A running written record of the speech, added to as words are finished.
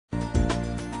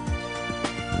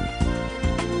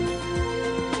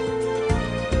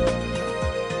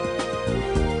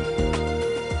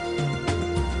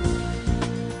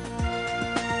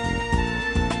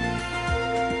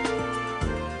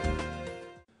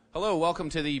Hello, welcome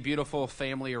to the beautiful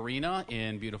Family Arena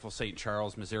in beautiful St.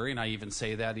 Charles, Missouri, and I even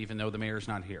say that even though the mayor's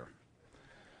not here.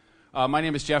 My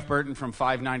name is Jeff Burton from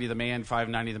 590 The Man,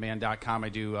 590theman.com. I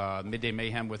do Midday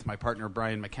Mayhem with my partner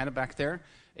Brian McKenna back there,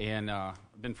 and I've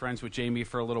been friends with Jamie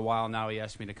for a little while now. He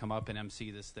asked me to come up and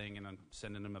MC this thing, and I'm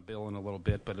sending him a bill in a little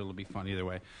bit, but it'll be fun either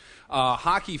way.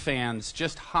 Hockey fans,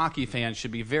 just hockey fans,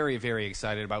 should be very, very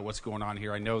excited about what's going on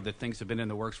here. I know that things have been in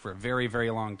the works for a very,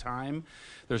 very long time.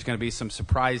 There's going to be some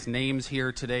surprise names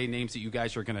here today, names that you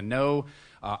guys are going to know.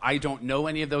 I don't know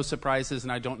any of those surprises,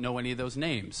 and I don't know any of those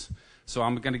names. So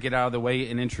I'm going to get out of the way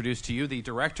and introduce to you the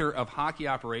Director of Hockey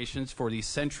Operations for the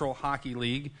Central Hockey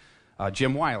League,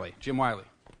 Jim Wiley. Jim Wiley.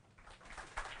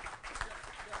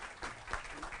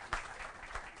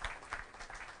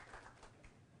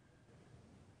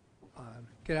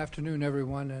 Good afternoon,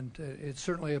 everyone, and it's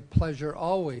certainly a pleasure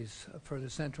always for the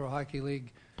Central Hockey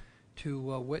League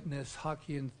to witness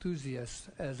hockey enthusiasts,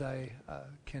 as I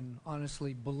can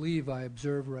honestly believe I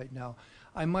observe right now.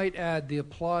 I might add the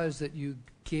applause that you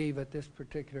gave at this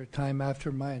particular time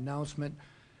after my announcement.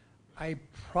 I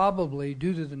probably,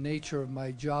 due to the nature of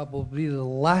my job, will be the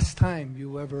last time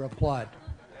you ever applaud.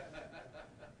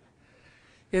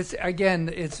 It's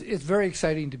very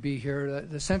exciting to be here.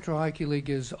 The Central Hockey League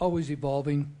is always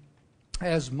evolving,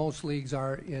 as most leagues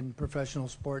are in professional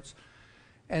sports.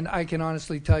 And I can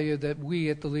honestly tell you that we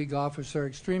at the league office are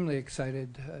extremely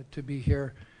excited to be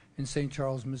here in St.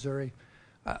 Charles, Missouri.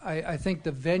 I think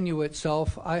the venue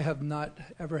itself, I have not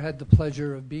ever had the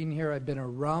pleasure of being here. I've been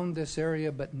around this area,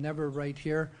 but never right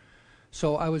here.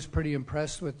 So I was pretty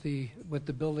impressed with the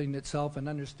building itself, and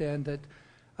understand that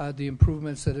the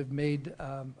improvements that have made,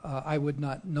 I would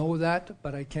not know that,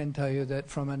 but I can tell you that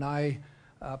from an eye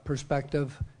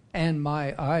perspective and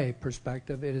my eye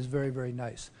perspective, it is very, very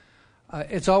nice.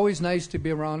 It's always nice to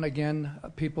be around, again,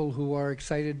 people who are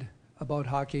excited about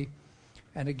hockey.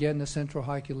 And again, the Central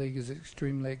Hockey League is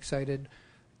extremely excited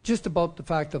just about the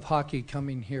fact of hockey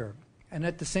coming here. And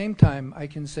at the same time, I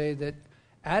can say that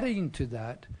adding to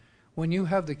that, when you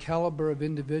have the caliber of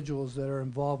individuals that are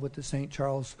involved with the St.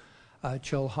 Charles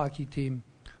Chill hockey team,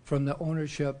 from the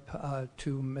ownership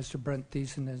to Mr. Brent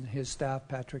Thiessen and his staff,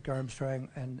 Patrick Armstrong,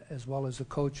 and as well as the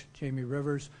coach, Jamie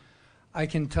Rivers, I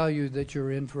can tell you that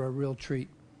you're in for a real treat.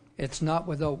 It's not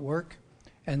without work,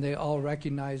 and they all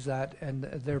recognize that, and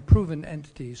they're proven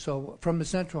entities. So from the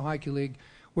Central Hockey League,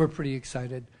 we're pretty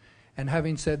excited. And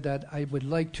having said that, I would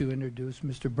like to introduce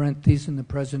Mr. Brent Thiessen, the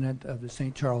president of the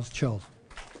St. Charles Chills.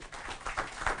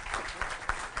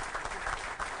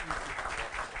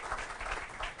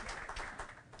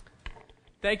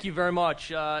 Thank you very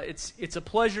much. It's a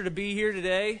pleasure to be here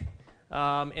today.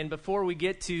 And before we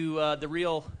get to the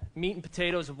real meat and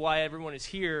potatoes of why everyone is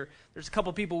here, there's a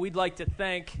couple people we'd like to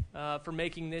thank for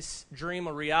making this dream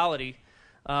a reality.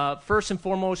 First and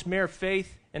foremost, Mayor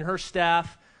Faith and her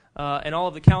staff and all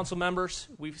of the council members.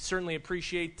 We certainly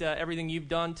appreciate everything you've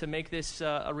done to make this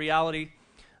a reality.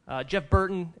 Jeff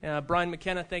Burton, Brian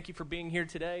McKenna, thank you for being here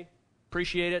today.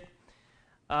 Appreciate it.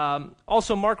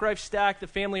 Also, Mark Reif-Stack, the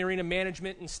Family Arena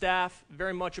management and staff,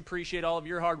 very much appreciate all of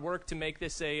your hard work to make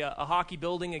this a hockey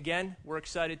building again. We're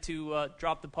excited to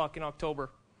drop the puck in October.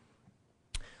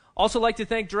 Also like to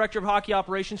thank Director of Hockey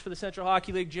Operations for the Central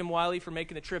Hockey League, Jim Wiley, for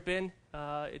making the trip in.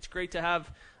 It's great to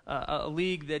have a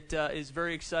league that is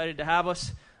very excited to have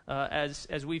us,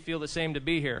 as we feel the same to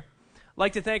be here.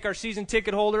 Like to thank our season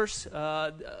ticket holders,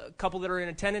 a couple that are in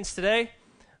attendance today,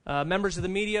 members of the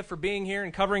media for being here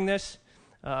and covering this.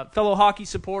 Fellow hockey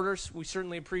supporters, we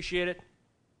certainly appreciate it.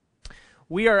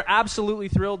 We are absolutely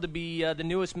thrilled to be the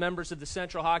newest members of the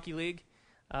Central Hockey League.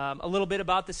 A little bit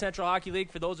about the Central Hockey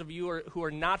League, for those of you who are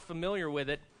not familiar with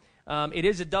it. It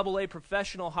is a AA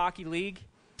professional hockey league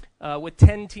with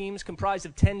 10 teams, comprised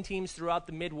of 10 teams throughout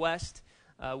the Midwest.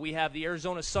 We have the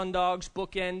Arizona Sundogs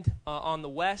bookend on the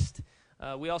west.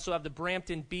 We also have the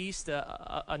Brampton Beast,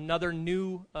 another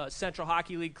new Central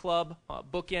Hockey League club,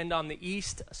 bookend on the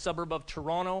east, a suburb of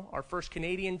Toronto, our first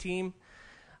Canadian team.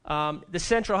 The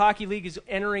Central Hockey League is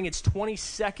entering its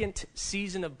 22nd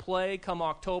season of play come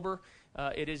October.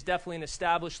 It is definitely an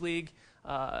established league,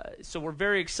 so we're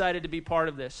very excited to be part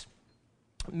of this.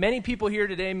 Many people here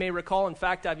today may recall, in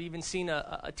fact, I've even seen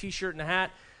a T-shirt and a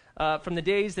hat from the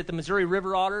days that the Missouri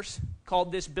River Otters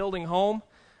called this building home.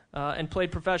 And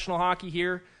played professional hockey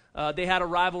here. They had a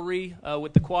rivalry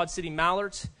with the Quad City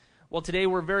Mallards. Well, today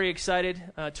we're very excited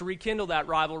to rekindle that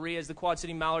rivalry as the Quad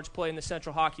City Mallards play in the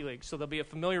Central Hockey League. So there'll be a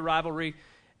familiar rivalry,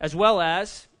 as well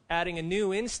as adding a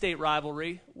new in-state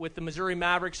rivalry with the Missouri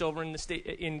Mavericks over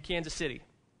in Kansas City.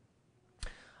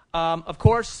 Of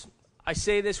course, I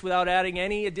say this without adding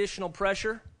any additional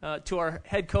pressure to our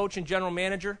head coach and general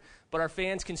manager, but our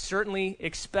fans can certainly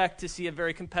expect to see a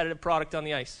very competitive product on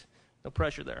the ice. No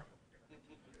pressure there.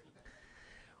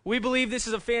 We believe this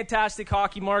is a fantastic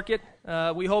hockey market.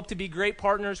 We hope to be great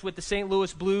partners with the St.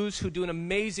 Louis Blues, who do an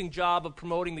amazing job of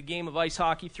promoting the game of ice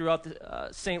hockey throughout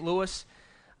St. Louis.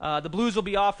 The Blues will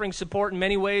be offering support in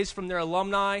many ways, from their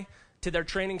alumni to their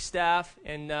training staff,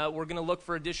 and we're going to look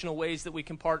for additional ways that we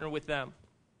can partner with them.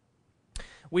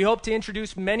 We hope to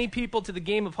introduce many people to the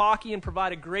game of hockey and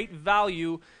provide a great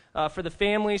value for the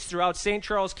families throughout St.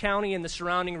 Charles County and the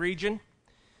surrounding region.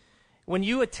 When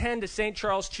you attend a St.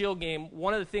 Charles Chill game,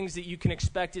 one of the things that you can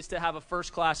expect is to have a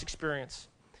first-class experience.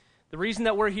 The reason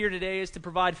that we're here today is to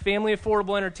provide family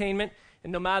affordable entertainment,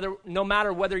 and no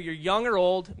matter whether you're young or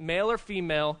old, male or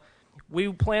female,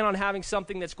 we plan on having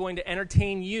something that's going to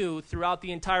entertain you throughout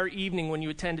the entire evening when you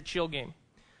attend a Chill game.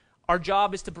 Our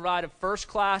job is to provide a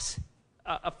first-class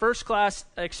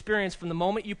experience from the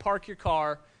moment you park your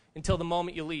car until the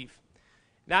moment you leave.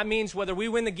 That means whether we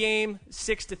win the game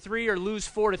 6-3 or lose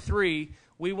 4-3,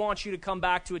 we want you to come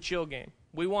back to a Chill game.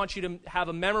 We want you to have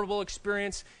a memorable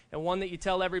experience and one that you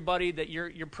tell everybody that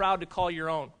you're proud to call your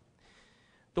own.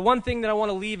 The one thing that I want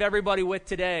to leave everybody with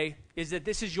today is that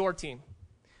this is your team.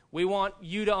 We want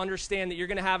you to understand that you're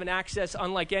going to have an access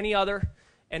unlike any other,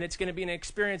 and it's going to be an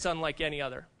experience unlike any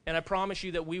other. And I promise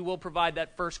you that we will provide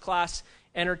that first-class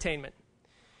entertainment.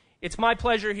 It's my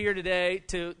pleasure here today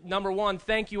to, number one,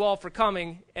 thank you all for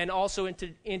coming, and also to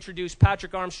introduce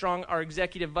Patrick Armstrong, our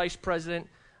Executive Vice President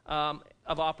of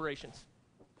Operations.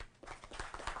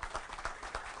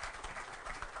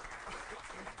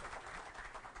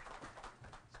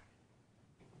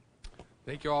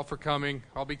 Thank you all for coming.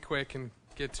 I'll be quick and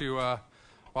get to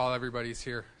while everybody's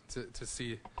here to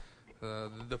see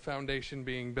the foundation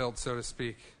being built, so to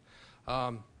speak.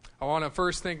 I want to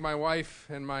first thank my wife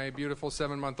and my beautiful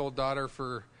 7-month-old daughter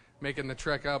for making the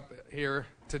trek up here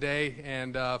today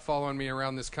and following me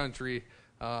around this country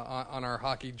on our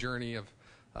hockey journey of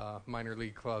minor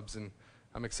league clubs. And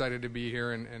I'm excited to be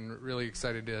here and really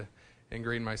excited to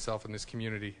ingrain myself in this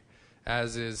community,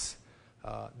 as is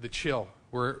the Chill,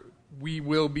 where we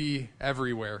will be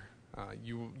everywhere.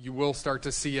 You will start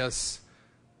to see us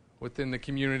within the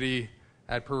community,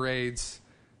 at parades,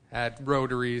 at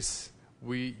rotaries.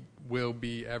 We will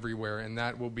be everywhere, and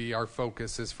that will be our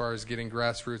focus as far as getting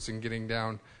grassroots and getting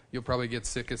down. You'll probably get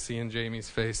sick of seeing Jamie's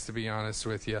face, to be honest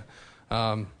with you.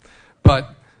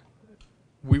 But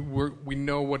we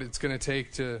know what it's going to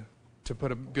take to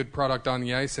put a good product on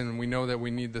the ice, and we know that we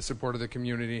need the support of the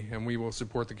community, and we will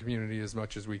support the community as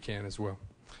much as we can as well.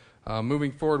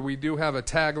 Moving forward, we do have a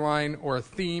tagline or a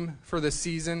theme for the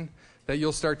season that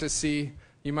you'll start to see.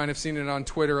 You might have seen it on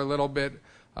Twitter a little bit.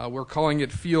 We're calling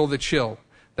it Feel the Chill.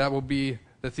 That will be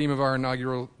the theme of our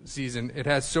inaugural season. It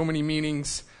has so many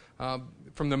meanings.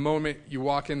 From the moment you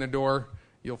walk in the door,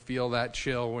 you'll feel that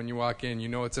chill when you walk in. You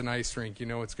know it's an ice rink. You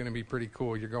know it's going to be pretty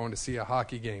cool. You're going to see a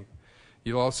hockey game.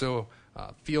 You'll also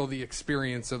feel the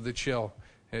experience of the Chill.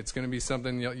 It's going to be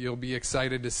something you'll be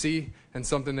excited to see and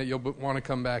something that you'll want to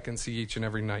come back and see each and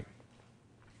every night.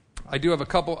 I do have a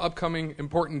couple upcoming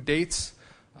important dates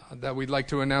that we'd like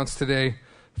to announce today.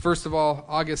 First of all,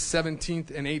 August 17th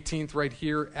and 18th right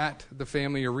here at the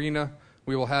Family Arena,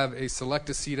 we will have a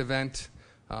select-a-seat event.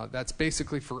 That's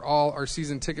basically for all our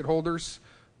season ticket holders.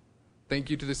 Thank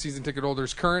you to the season ticket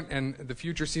holders current and the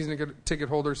future season ticket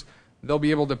holders. They'll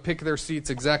be able to pick their seats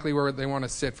exactly where they want to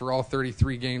sit for all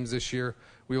 33 games this year.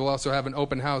 We will also have an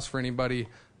open house for anybody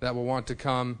that will want to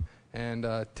come and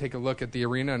take a look at the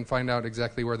arena and find out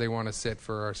exactly where they want to sit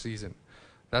for our season.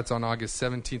 That's on August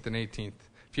 17th and 18th.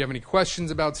 If you have any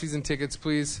questions about season tickets,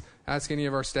 please ask any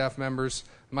of our staff members.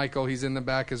 Michael, he's in the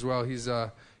back as well. He's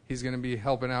going to be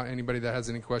helping out anybody that has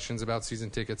any questions about season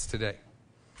tickets today.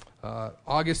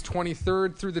 August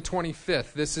 23rd through the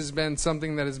 25th. This has been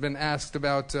something that has been asked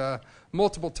about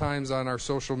multiple times on our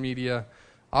social media.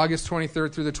 August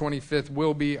 23rd through the 25th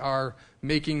will be our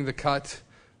Making the Cut,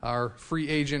 our free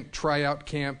agent tryout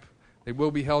camp. They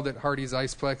will be held at Hardy's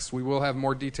Iceplex. We will have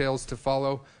more details to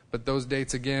follow, but those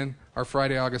dates again are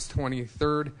Friday, August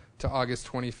 23rd to August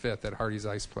 25th at Hardy's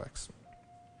Iceplex.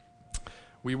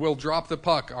 We will drop the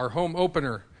puck. Our home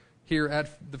opener here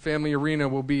at the Family Arena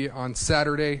will be on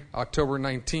Saturday, October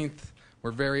 19th.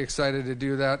 We're very excited to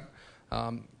do that.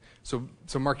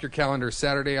 So mark your calendar,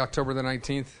 Saturday, October the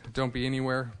 19th. Don't be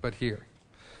anywhere but here.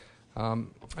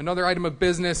 Another item of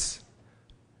business.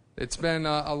 It's been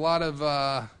a lot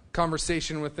of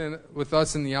conversation with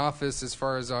us in the office as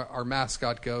far as our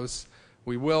mascot goes.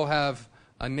 We will have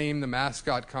a Name the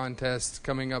Mascot contest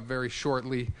coming up very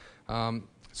shortly.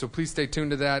 So please stay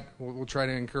tuned to that. We'll try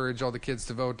to encourage all the kids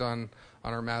to vote on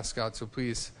our mascot. So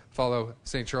please follow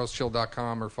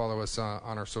stcharleschill.com or follow us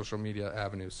on our social media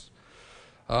avenues.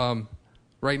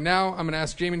 Right now, I'm going to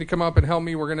ask Jamie to come up and help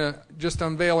me. We're going to just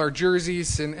unveil our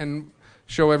jerseys and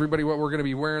show everybody what we're going to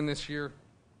be wearing this year.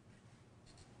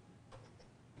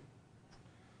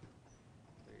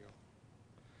 There you go.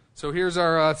 So here's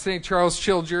our St. Charles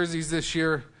Chill jerseys this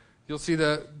year. You'll see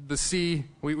the C.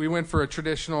 We went for a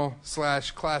traditional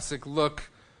 / classic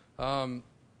look.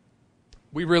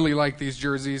 We really like these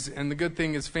jerseys, and the good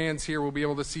thing is fans here will be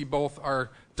able to see both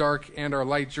our dark and our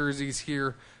light jerseys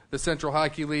here. The Central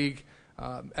Hockey League,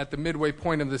 at the midway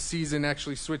point of the season,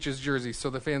 actually switches jerseys, so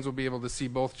the fans will be able to see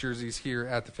both jerseys here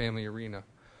at the Family Arena.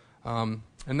 And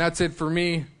that's it for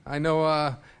me. I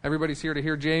know everybody's here to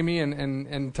hear Jamie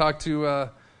and talk to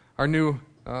our new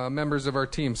members of our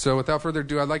team. So without further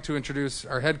ado, I'd like to introduce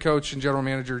our head coach and general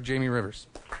manager, Jamie Rivers.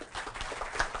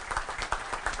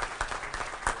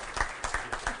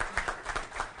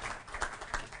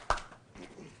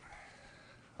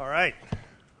 All right.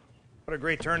 What a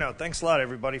great turnout. Thanks a lot,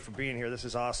 everybody, for being here. This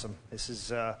is awesome. This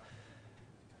is a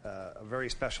very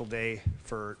special day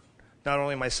for not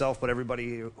only myself, but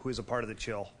everybody who is a part of the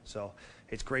Chill. So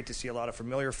it's great to see a lot of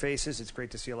familiar faces. It's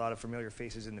great to see a lot of familiar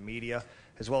faces in the media,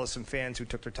 as well as some fans who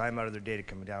took their time out of their day to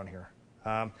come down here.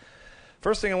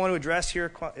 First thing I want to address here,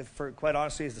 quite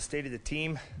honestly, is the state of the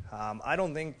team. I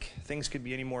don't think things could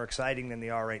be any more exciting than they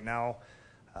are right now.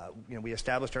 We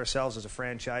established ourselves as a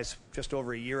franchise just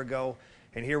over a year ago,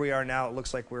 and here we are now. It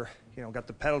looks like we're, got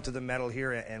the pedal to the metal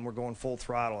here, and we're going full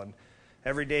throttle. And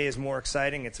every day is more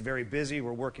exciting. It's very busy.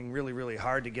 We're working really, really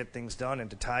hard to get things done and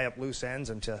to tie up loose ends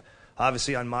and to,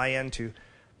 obviously on my end, to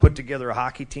put together a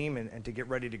hockey team and to get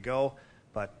ready to go.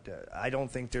 But I don't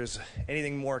think there's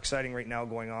anything more exciting right now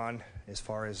going on as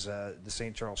far as the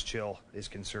St. Charles Chill is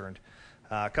concerned.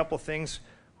 A couple of things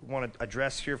we want to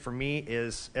address here for me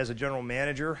is, as a general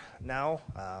manager now,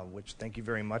 which thank you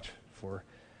very much for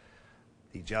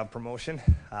the job promotion.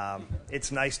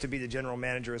 It's nice to be the general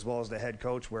manager as well as the head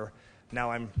coach, where now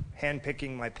I'm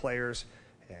handpicking my players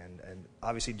and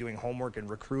obviously doing homework and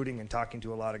recruiting and talking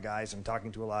to a lot of guys and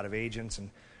talking to a lot of agents and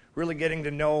really getting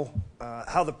to know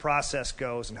how the process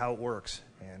goes and how it works.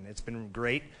 And it's been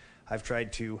great. I've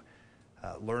tried to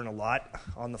learn a lot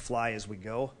on the fly as we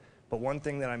go. But one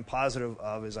thing that I'm positive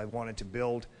of is I wanted to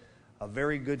build a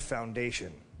very good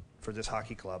foundation for this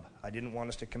hockey club. I didn't want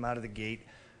us to come out of the gate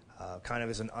kind of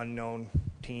as an unknown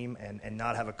team and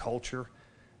not have a culture,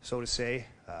 so to say.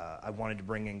 I wanted to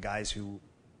bring in guys who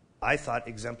I thought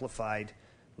exemplified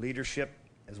leadership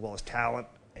as well as talent,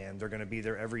 and they're going to be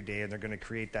there every day, and they're going to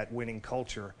create that winning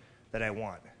culture that I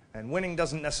want. And winning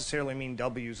doesn't necessarily mean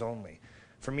W's only.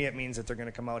 For me, it means that they're going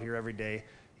to come out here every day.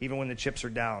 Even when the chips are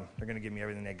down, they're going to give me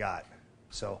everything they got.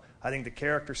 So I think the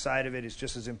character side of it is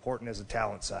just as important as the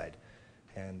talent side.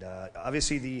 And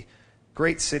obviously the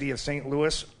great city of St.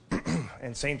 Louis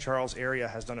and St. Charles area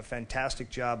has done a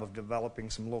fantastic job of developing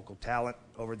some local talent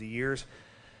over the years.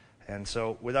 And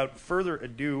so without further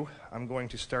ado, I'm going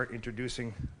to start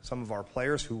introducing some of our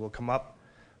players who will come up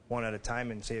one at a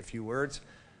time and say a few words.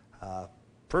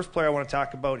 First player I want to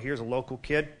talk about here is a local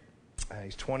kid.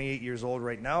 He's 28 years old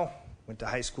right now. Went to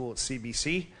high school at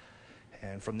CBC,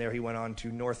 and from there he went on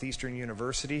to Northeastern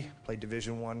University, played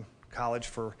Division I college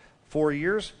for 4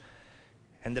 years,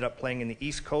 ended up playing in the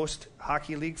East Coast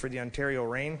Hockey League for the Ontario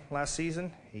Reign last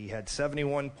season. He had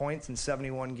 71 points in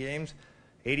 71 games,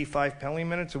 85 penalty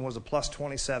minutes, and was a plus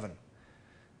 27.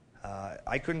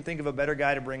 I couldn't think of a better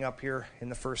guy to bring up here in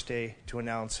the first day to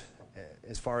announce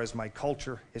as far as my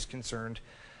culture is concerned.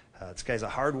 This guy's a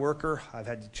hard worker. I've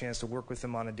had the chance to work with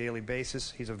him on a daily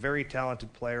basis. He's a very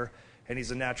talented player, and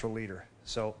he's a natural leader.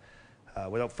 So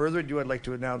without further ado, I'd like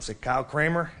to announce that Kyle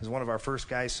Kramer is one of our first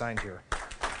guys signed here.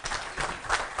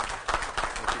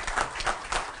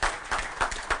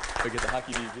 We get the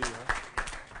hockey DV, huh?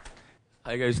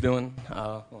 How you guys doing?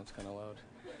 It's kind of loud.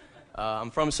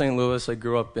 I'm from St. Louis. I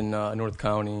grew up in North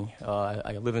County.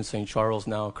 I live in St. Charles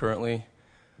now currently.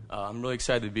 I'm really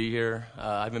excited to be here.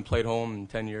 I haven't played home in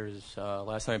 10 years.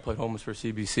 Last time I played home was for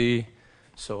CBC,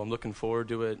 so I'm looking forward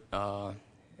to it.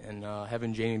 And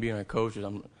having Jamie be my coach,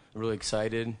 I'm really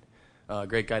excited.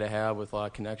 Great guy to have with a lot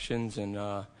of connections, and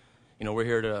we're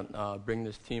here to bring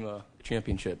this team a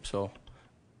championship. So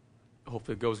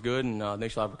hopefully it goes good, and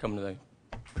thanks a lot for coming today.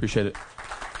 Appreciate it.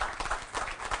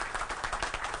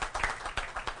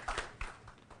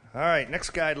 All right,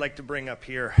 next guy I'd like to bring up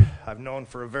here, I've known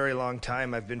for a very long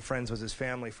time. I've been friends with his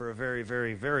family for a very,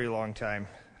 very, very long time.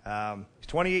 He's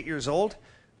 28 years old,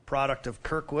 product of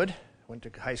Kirkwood, went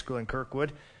to high school in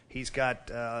Kirkwood. He's got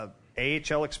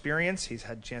AHL experience. He's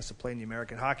had a chance to play in the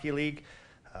American Hockey League.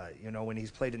 When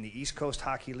he's played in the East Coast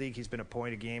Hockey League, he's been a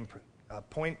point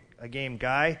a game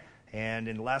guy. And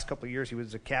in the last couple of years, he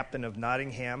was the captain of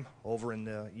Nottingham over in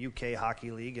the UK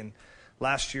Hockey League. And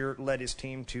last year led his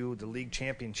team to the league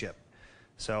championship.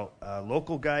 So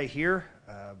local guy here,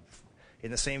 in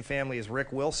the same family as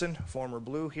Rick Wilson, former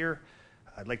Blue here.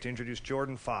 I'd like to introduce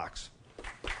Jordan Fox.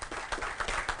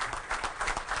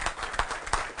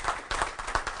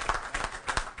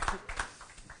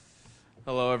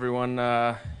 Hello, everyone.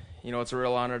 It's a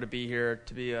real honor to be here,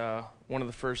 to be one of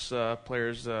the first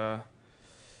players,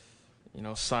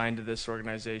 signed to this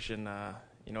organization.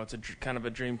 It's kind of a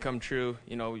dream come true.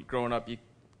 Growing up, you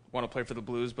want to play for the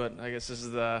Blues, but I guess this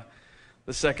is the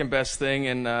second best thing,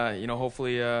 and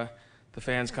hopefully the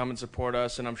fans come and support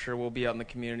us, and I'm sure we'll be out in the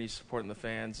community supporting the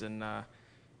fans, and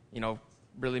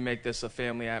really make this a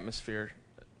family atmosphere,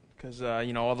 because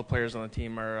all the players on the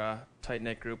team are a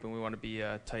tight-knit group, and we want to be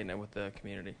tight-knit with the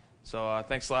community. So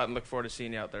thanks a lot, and look forward to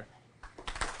seeing you out there.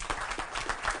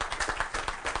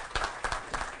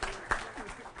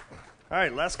 All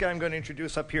right, last guy I'm going to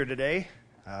introduce up here today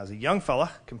is a young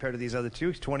fella compared to these other two.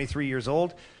 He's 23 years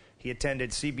old. He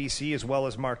attended CBC as well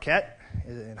as Marquette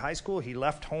in high school. He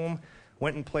left home,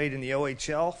 went and played in the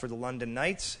OHL for the London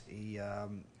Knights. He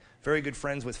very good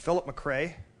friends with Philip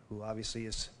McRae, who obviously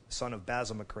is son of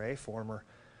Basil McRae, former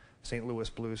St. Louis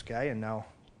Blues guy, and now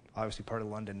obviously part of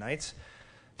the London Knights.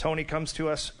 Tony comes to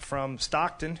us from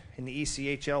Stockton in the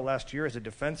ECHL last year as a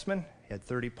defenseman. He had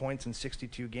 30 points in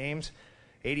 62 games,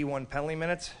 81 penalty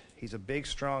minutes. He's a big,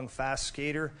 strong, fast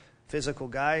skater, physical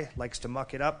guy, likes to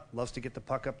muck it up, loves to get the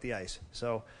puck up the ice.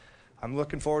 So I'm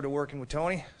looking forward to working with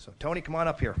Tony. So Tony, come on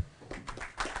up here.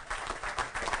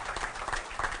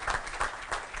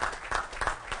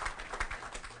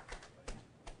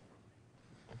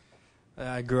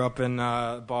 I grew up in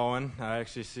Bowen. I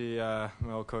actually see my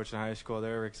old coach in high school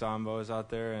there, Rick Zombo, is out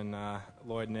there, and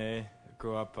Lloyd Ney.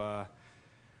 Grew up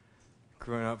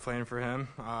playing for him.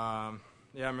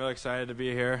 Yeah, I'm really excited to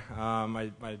be here.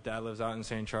 My dad lives out in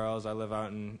St. Charles. I live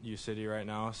out in U City right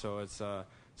now, so it's going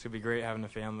to be great having a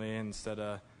family instead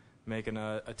of making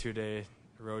a 2-day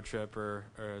road trip or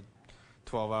a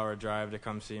 12-hour drive to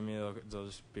come see me. They'll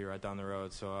just be right down the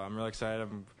road. So I'm really excited.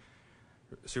 I'm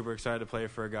super excited to play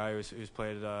for a guy who's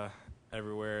played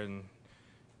everywhere and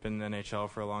been in the NHL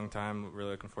for a long time.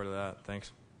 Really looking forward to that.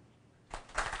 Thanks.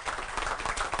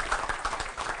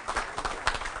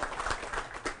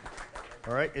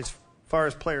 All right, as far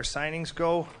as player signings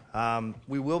go,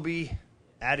 we will be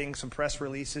adding some press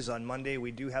releases on Monday.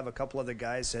 We do have a couple other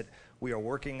guys that we are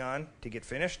working on to get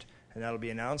finished, and that'll be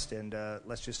announced. And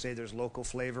let's just say there's local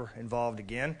flavor involved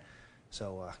again.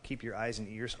 So keep your eyes and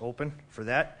ears open for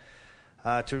that.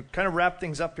 To kind of wrap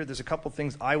things up here, there's a couple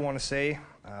things I want to say.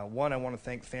 One, I want to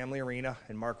thank Family Arena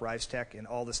and Mark Rivestek and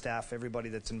all the staff, everybody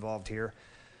that's involved here.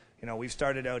 We've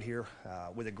started out here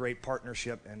with a great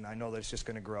partnership, and I know that it's just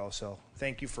going to grow. So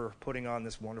thank you for putting on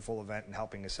this wonderful event and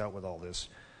helping us out with all this.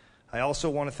 I also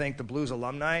want to thank the Blues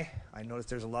alumni. I noticed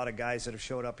there's a lot of guys that have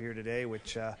showed up here today,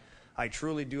 which I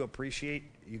truly do appreciate.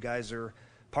 You guys are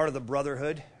part of the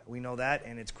brotherhood. We know that,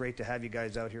 and it's great to have you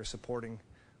guys out here supporting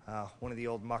one of the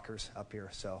old muckers up here.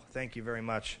 So thank you very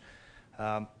much.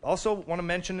 Also want to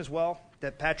mention as well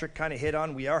that Patrick kind of hit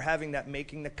on, we are having that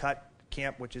Making the Cut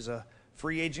camp, which is a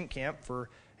free agent camp for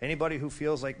anybody who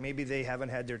feels like maybe they haven't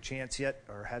had their chance yet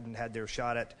or hadn't had their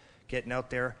shot at getting out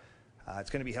there.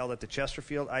 It's going to be held at the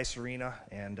Chesterfield Ice Arena,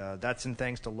 and that's in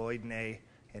thanks to Lloyd Ney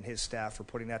and his staff for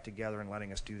putting that together and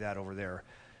letting us do that over there.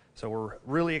 So we're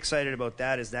really excited about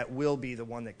that, as that will be the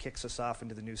one that kicks us off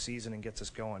into the new season and gets us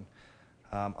going.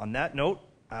 On that note,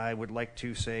 I would like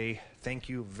to say thank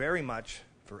you very much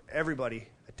for everybody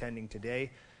attending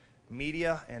today,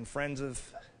 media and friends of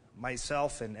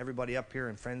myself and everybody up here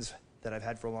and friends that I've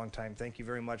had for a long time. Thank you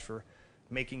very much for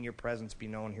making your presence be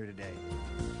known here today.